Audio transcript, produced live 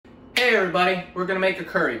Hey everybody, we're gonna make a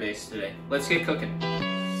curry base today. Let's get cooking.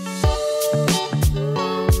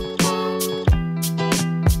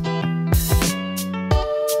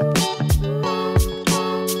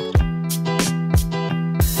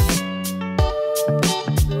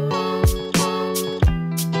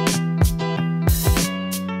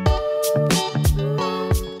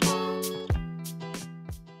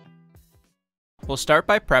 We'll start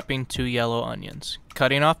by prepping 2 yellow onions,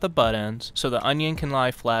 cutting off the butt ends so the onion can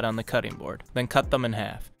lie flat on the cutting board, then cut them in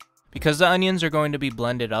half. Because the onions are going to be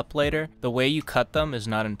blended up later, the way you cut them is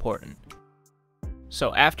not important.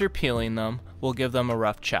 So after peeling them, we'll give them a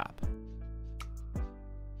rough chop.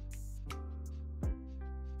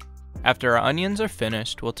 After our onions are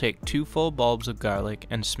finished, we'll take 2 full bulbs of garlic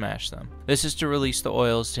and smash them. This is to release the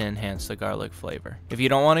oils to enhance the garlic flavor. If you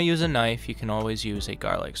don't want to use a knife, you can always use a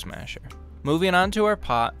garlic smasher. Moving on to our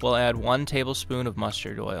pot, we'll add 1 tablespoon of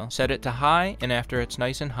mustard oil. Set it to high, and after it's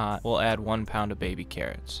nice and hot, we'll add 1 pound of baby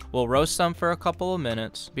carrots. We'll roast them for a couple of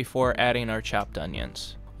minutes before adding our chopped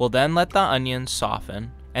onions. We'll then let the onions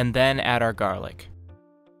soften, and then add our garlic.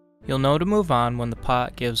 You'll know to move on when the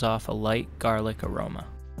pot gives off a light garlic aroma.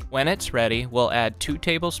 When it's ready, we'll add 2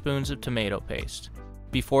 tablespoons of tomato paste.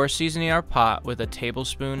 Before seasoning our pot with a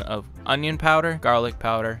tablespoon of onion powder, garlic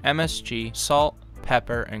powder, MSG, salt,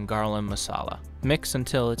 pepper, and garam masala. Mix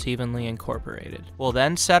until it's evenly incorporated. We'll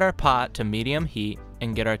then set our pot to medium heat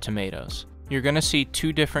and get our tomatoes. You're gonna see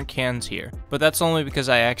 2 different cans here, but that's only because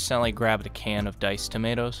I accidentally grabbed a can of diced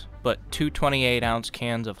tomatoes, but 2 28-ounce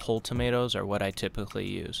cans of whole tomatoes are what I typically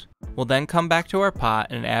use. We'll then come back to our pot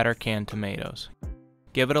and add our canned tomatoes.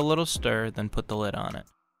 Give it a little stir, then put the lid on it.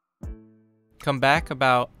 Come back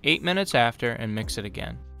about 8 minutes after and mix it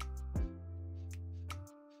again.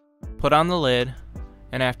 Put on the lid,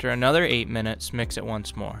 and after another 8 minutes, mix it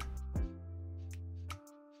once more.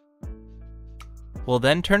 We'll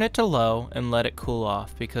then turn it to low and let it cool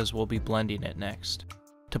off because we'll be blending it next.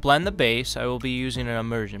 To blend the base, I will be using an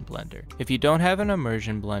immersion blender. If you don't have an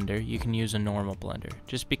immersion blender, you can use a normal blender.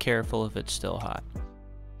 Just be careful if it's still hot.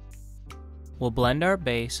 We'll blend our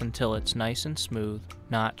base until it's nice and smooth,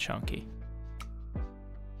 not chunky.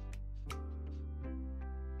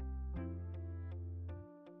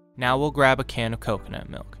 Now we'll grab a can of coconut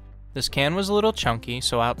milk. This can was a little chunky,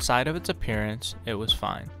 so outside of its appearance, it was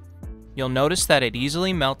fine. You'll notice that it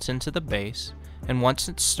easily melts into the base, and once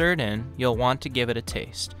it's stirred in, you'll want to give it a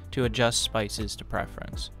taste to adjust spices to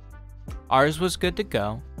preference. Ours was good to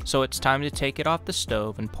go, so it's time to take it off the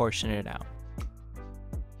stove and portion it out.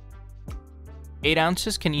 8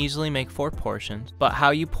 ounces can easily make 4 portions, but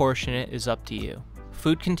how you portion it is up to you.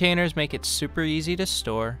 Food containers make it super easy to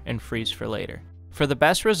store and freeze for later. For the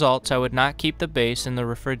best results, I would not keep the base in the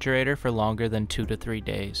refrigerator for longer than 2 to 3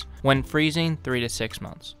 days. When freezing, 3 to 6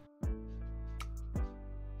 months.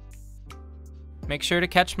 Make sure to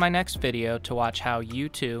catch my next video to watch how you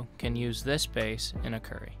too can use this base in a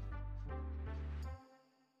curry.